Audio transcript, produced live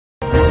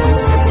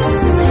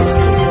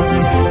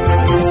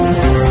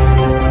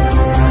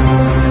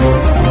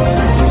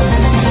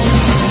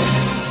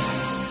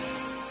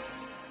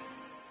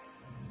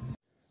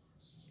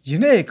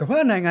ကမ္ဘာ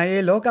နိုင်ငံ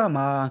ရဲ့လောက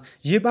မှာ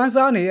ရေပန်း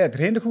စားနေတဲ့သ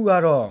တင်းတစ်ခုက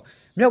တော့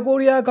မြောက်ကို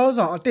ရီးယားခေါင်း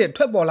ဆောင်အစ်စ်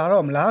ထွက်ပေါ်လာ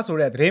တော့မလားဆို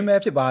တဲ့သတင်းပဲ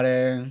ဖြစ်ပါတ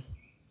ယ်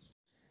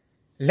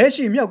။လက်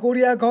ရှိမြောက်ကို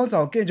ရီးယားခေါင်း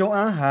ဆောင်ကင်ဂျုံအ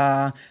န်ဟာ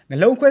နှ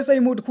လုံးခွဲစိ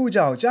တ်မှုတစ်ခု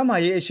ကြောင့်ကျန်းမာ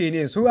ရေးအခြေအ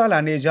နေဆိုးရွားလာ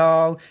နေကြော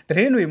င်းသတ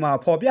င်းတွေမှာ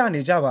ဖော်ပြ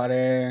နေကြပါတ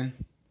ယ်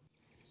။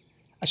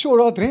အရှို့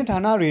သောသတင်းဌာ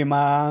နတွေ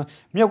မှာ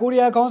မြောက်ကို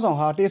ရီးယားခေါင်းဆောင်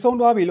ဟာတေဆုံး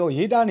သွားပြီလို့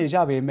ရေးသားနေကြ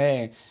ပေမဲ့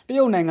တ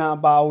ရုတ်နိုင်ငံအ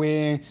ပါအဝ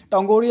င်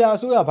တောင်ကိုရီးယားအ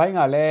စိုးရဘိုင်းက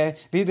လည်း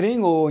ဒီသတင်း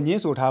ကိုညှ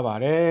င်းဆိုထားပါ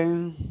တယ်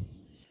။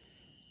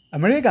အ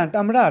မေရိကန်သ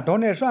မ္မတ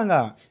ဒေါ်နယ်ထရန့်က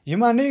ယ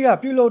မန်နေ့က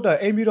ပြုလုပ်တဲ့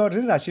အိမ်ဖြူတော်သတ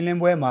င်းစာရှင်းလင်း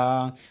ပွဲမှာ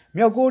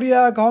မြောက်ကိုရီး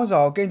ယားခေါင်း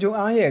ဆောင်ကင်ဂျုံ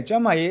အန်ရဲ့ကျ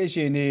န်းမာရေးအ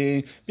ခြေအနေ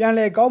ပြန်လ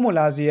ည်ကောင်းမွန်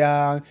လာစေရ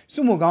န်စု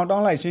မှုကောင်းတော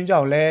င်းလိုက်ခြင်းကြော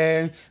င့်လည်း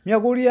မြော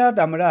က်ကိုရီးယား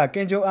သမ္မတက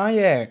င်ဂျုံအန်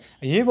ရဲ့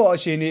အရေးပေါ်အ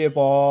ခြေအနေအ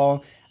ပေါ်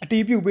အတ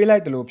ည်ပြုပေးလို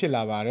က်တယ်လို့ဖြစ်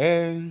လာပါတ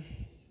ယ်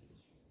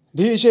။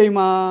ဒီအချိန်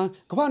မှာ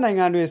ကမ္ဘာနိုင်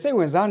ငံတွေစိတ်ဝ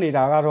င်စားနေ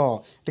တာကတော့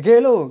တကယ်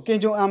လို့ကင်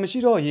ဂျုံအန်မရှိ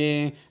တော့ရင်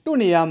သူ့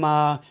နေရာမှာ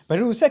ဘယ်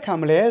သူဆက်ခံ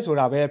မလဲဆို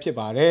တာပဲဖြစ်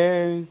ပါတ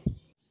ယ်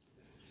။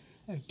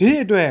ဒီ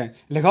အတွက်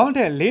၎င်းထ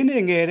က်၄နှ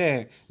စ်ငယ်တဲ့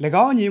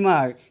၎င်းညီမ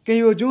ကင်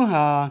ယိုကျွန်း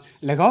ဟာ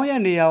၎င်း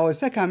ရဲ့နေရာကို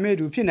ဆက်ခံမဲ့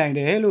သူဖြစ်နိုင်တ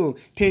ယ်လို့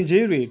ထင်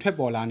ကြေးတွေထွက်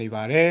ပေါ်လာနေ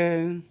ပါတယ်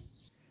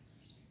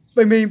။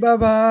ပိန်ပိန်ပါ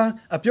ပါ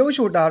အပြုံး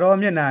ချိုတာတော့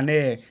မျက်နှာ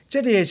နဲ့ကြ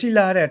က်တရရှိ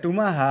လာတဲ့တူ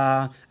မဟာ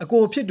အ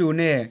ကိုဖြစ်သူ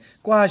နဲ့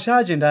ကွာ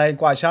ရှားကျင်တိုင်း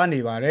ကွာရှားနေ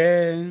ပါတ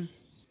ယ်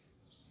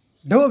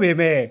။တို့ပေ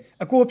မဲ့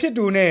အကိုဖြစ်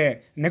သူနဲ့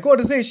ငကို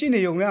တစိတ်ရှိ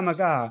နေုံနဲ့မ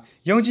က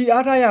ယုံကြည်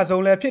အားထားရ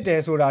ဆုံးလည်းဖြစ်တ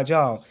ယ်ဆိုတာ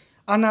ကြောင့်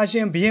အာနာရှ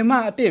င်ဘီရင်မ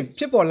အစ်စ်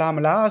ဖြစ်ပေါ်လာမ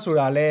လားဆို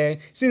တာလဲ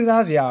စဉ်း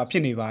စားစရာဖြ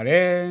စ်နေပါတ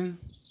ယ်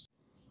။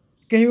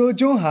ကင်ယို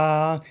ကျွန်းဟာ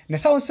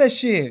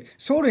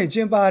2018ဆိုးတွင်ကျ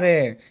င်းပ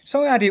တဲ့ဆော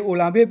င်းရာသီအို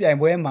လံပစ်ပြိုင်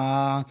ပွဲမှာ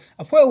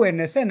အဖွဲ့ဝင်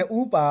22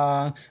ဦးပါ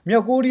မြော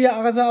က်ကိုရီးယား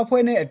အားကစားအ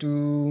ဖွဲ့နဲ့အတူ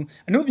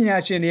အမှုပညာ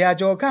ရှင်နေရာ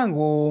ကျော်ခန့်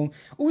ကို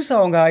ဥ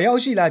ဆောင်ကရော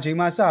က်ရှိလာချိန်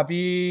မှစ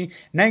ပြီး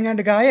နိုင်ငံ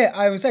တကာရဲ့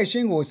အာရုံစိုက်ရှ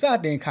င်းကိုစ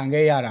တင်ခံ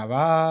ခဲ့ရတာ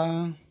ပါ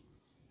။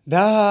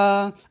ဒါဟာ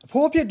အ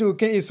ဖိုးဖြစ်သူ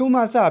ကင်အီဆူ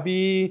မှစ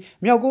ပြီး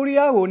မြောက်ကိုရီး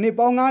ယားကိုနှစ်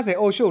ပေါင်း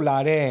90အုပ်ချုပ်လာ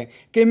တဲ့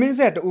ကင်မင်း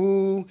ဆက်တူ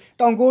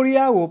တောင်ကိုရီး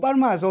ယားကိုပထ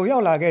မဆုံးရော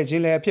က်လာခဲ့ခြ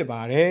င်းလည်းဖြစ်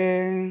ပါတ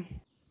ယ်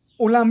။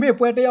အိုလံပစ်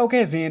ပွဲတက်ရောက်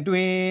ခဲ့စဉ်အတွ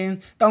င်း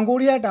တောင်ကို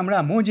ရီးယားသမ္မတ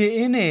မွန်ဂျေအ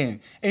င်းနဲ့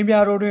အိမ်ပြာ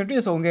တော်တွင်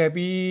တွေ့ဆုံခဲ့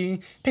ပြီး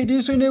ထိပ်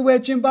သီးဆွေးနွေးပွဲ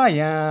ကျင်းပ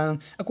ရန်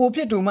အကိုဖြ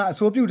စ်သူမှအ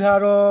ဆိုပြုထား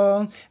တော့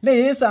လက်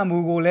ရေးစာမူ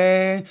ကိုလ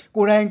ည်း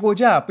ကိုယ်တိုင်ကို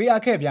ကျပေးအ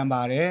ပ်ခဲ့ပြန်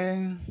ပါတယ်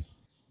။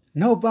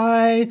နောက်ပို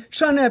င်းထရ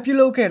န့်နဲ့ပြု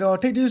လုပ်ခဲ့တော့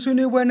ထိပ်သီးဆွေး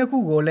နွေးပွဲနှစ်ခု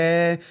ကိုလ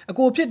ည်းအ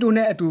ကိုဖြစ်သူ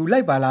နဲ့အတူ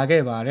လိုက်ပါလာ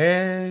ခဲ့ပါတ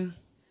ယ်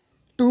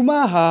။တူမ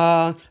ဟာ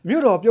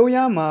မြို့တော်ပြုံးရ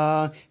မ်းမှာ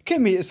ခေ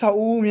တ်မီအဆောက်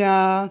အဦ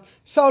များ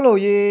ဆောက်လုပ်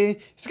ရေး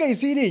စကိတ်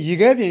စီးတွေရေ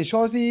ခဲပြင်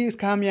ရှောစီးစ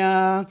ခန်း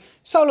များ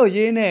ဆောက်လုပ်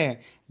ရေးနဲ့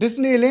ဒစ္စ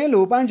နီလင်း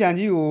လိုပန်းချံ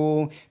ကြီးကို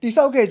တိ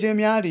စောက်ခဲ့ခြင်း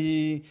များသည်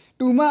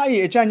တူမ၏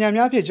အကြံဉာဏ်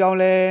များဖြစ်ကြောင်း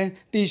လည်း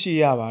သိရှိ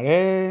ရပါတ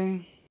ယ်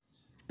။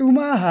တူမ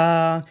ဟာ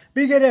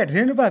ပြီးခဲ့တဲ့သတ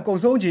င်းတစ်ပတ်ကု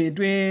န်ဆုံးချိန်အ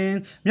တွင်း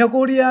မြောက်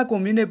ကိုရီးယားကွ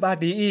န်မြူနစ်ပါ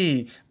တီ၏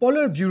ပေါ်လ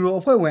စ်ဗျူရို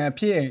အဖွဲ့ဝင်အ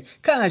ဖြစ်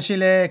ခန့်အပ်ခြ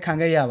င်းလည်းခံ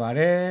ခဲ့ရပါတ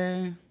ယ်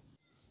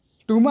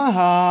။တူမ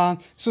ဟာ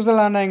ဆွစ်ဇာ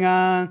လန်နိုင်ငံ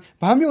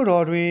ဘားမြို့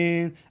တော်တွင်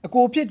အ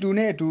ကိုဖြစ်သူ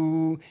နဲ့အတူ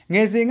င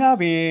ယ်စဉ်က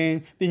ပင်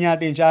ပညာ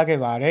သင်ကြားခဲ့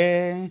ပါတယ်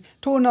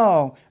။ထို့နော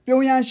က်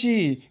ပြုံးရမ်းရှိ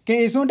ကင်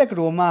အီဆွန်းတက္က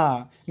သိုလ်မှ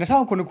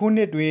2009ခု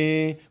နှစ်တွင်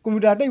ကွန်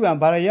ပျူတာသိပ္ပံ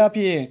ဘာသာရပ်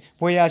ဖြင့်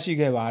ဘွဲ့ရရှိ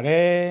ခဲ့ပါတ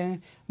ယ်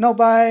။နောက်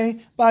ပိုင်း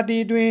ပါတီ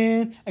တွင်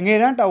အငယ်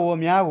တန်းတာဝန်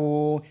များ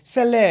ကိုဆ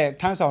က်လက်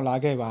ထမ်းဆောင်လာ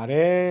ခဲ့ပါတ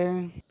ယ်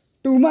။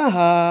တူမ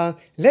ဟာ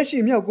လက်ရှိ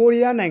မြောက်ကို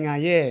ရီးယားနိုင်ငံ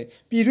ရဲ့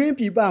ပြည်တွင်း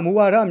ပြည်ပမူ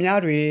ဝါဒများ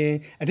တွင်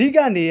အဓိက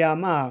နေရာ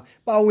မှ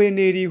ပါဝင်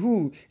နေသည်ဟု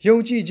ယုံ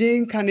ကြည်ခြင်း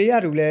ခံနေရ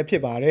သူလည်းဖြ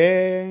စ်ပါတ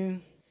ယ်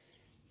။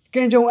က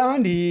င်ဂျုံအန်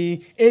ဒီ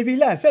ဧပြီ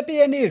လ17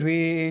ရက်နေ့တွ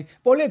င်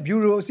ပေါ်လစ်ဗျူ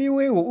ရိုအစည်းအ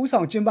ဝေးကိုဦး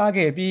ဆောင်ကျင်းပ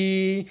ခဲ့ပြီး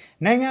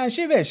နိုင်ငံအ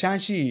ရှေ့ဘက်ရှ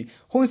မ်းရှိ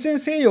ဟွန်ဆင်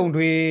ဆေးရုံ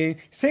တွင်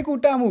ဆေးကု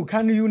သမှုခံ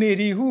ယူနေ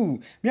သည်ဟု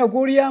မြောက်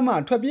ကိုရီးယားမှ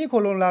ထွက်ပြေး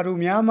ခိုလှုံလာသူ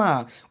များမှ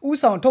ဦး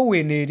ဆောင်ထုတ်ဝေ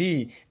နေသ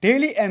ည့်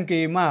Daily MK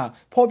မှ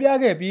ဖော်ပြ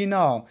ခဲ့ပြီး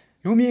နောက်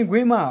လူမြင်ကွ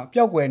င်းမှ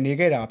ပျောက်ကွယ်နေ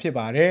ခဲ့တာဖြစ်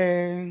ပါတယ်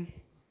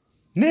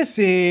။နှစ်စ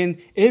ဉ်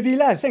ဧပြီ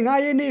လ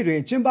15ရက်နေ့တွ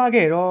င်ကျင်းပ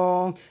ခဲ့တော့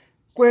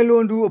ကွယ်လွ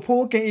န်သူအ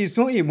ဖိုးကင်အီ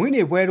ဆွန်း၏မွေး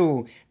နေ့ပွဲသို့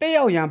တက်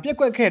ရောက်ရန်ပြက်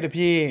ကွက်ခဲ့သ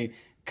ဖြင့်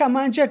ခန့်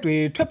မှန်းချက်တွေ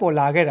ထွက်ပေါ်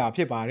လာခဲ့တာ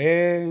ဖြစ်ပါတ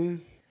ယ်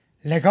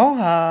။၎င်း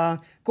ဟာ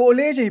ကိုယ်အ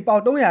လေးချိန်ပေါ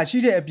က်300ရှိ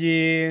တဲ့အပြ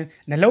င်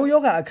နှလုံး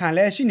ရောဂါအခန့်လ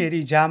ည်းရှိနေသ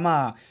ည့်ကြားမှ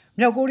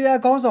မြောက်ကိုရီးယား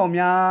ခေါင်းဆောင်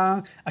များ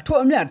အထွ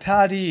တ်အမြတ်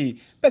ထားသည့်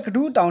ပက်က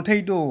တူးတောင်ထိ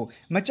ပ်တို့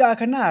မကြာ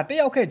ခဏတက်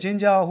ရောက်ခဲ့ခြင်း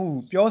ကြောင့်ဟု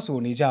ပြောဆို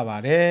နေကြပါ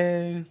တယ်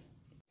။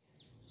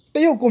တ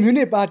ရုတ်ကွန်မြူန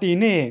စ်ပါတီ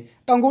နှင့်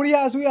တောင်ကိုရီး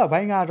ယားအစိုးရ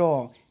ဘိုင်းက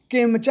တော့က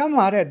င်မကျမ်း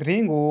မာတဲ့သတ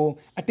င်းကို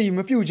အတိမ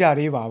ပြုကြ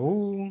သေးပါ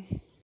ဘူး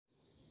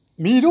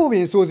။မိတို့ပ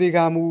င်ဆိုစေက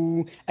မူ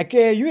အက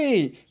ယ်၍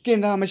ကင်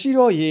တာမရှိ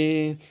တော့ရင်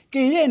က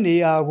င်ရဲ့နေ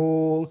ရာ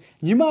ကို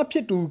ညီမဖြ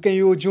စ်သူကင်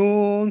ယိုကျွ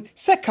န်း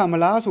ဆက်ခံမ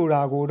လားဆို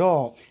တာကို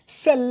တော့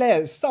ဆက်လက်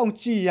စောင့်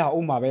ကြည့်ရ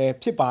အောင်ပါပဲ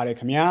ဖြစ်ပါတယ်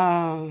ခင်ဗျာ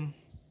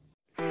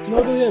။ကျွန်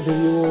တော်တို့ရဲ့ဗီ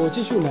ဒီယိုကိုကြ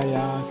ည့်ရှုနိုင်ရ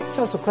န်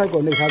Subscribe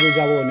ကိုနှိပ်ထားပေး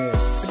ကြဖို့နဲ့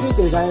အပြည့်အ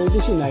စုံကြ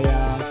ည့်ရှုနိုင်ရ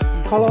န်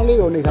ခေါင်းလောင်းလေး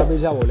ကိုနှိပ်ထားပေး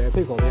ကြဖို့လည်း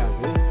ဖိတ်ခေါ်ပါရ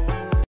စေ။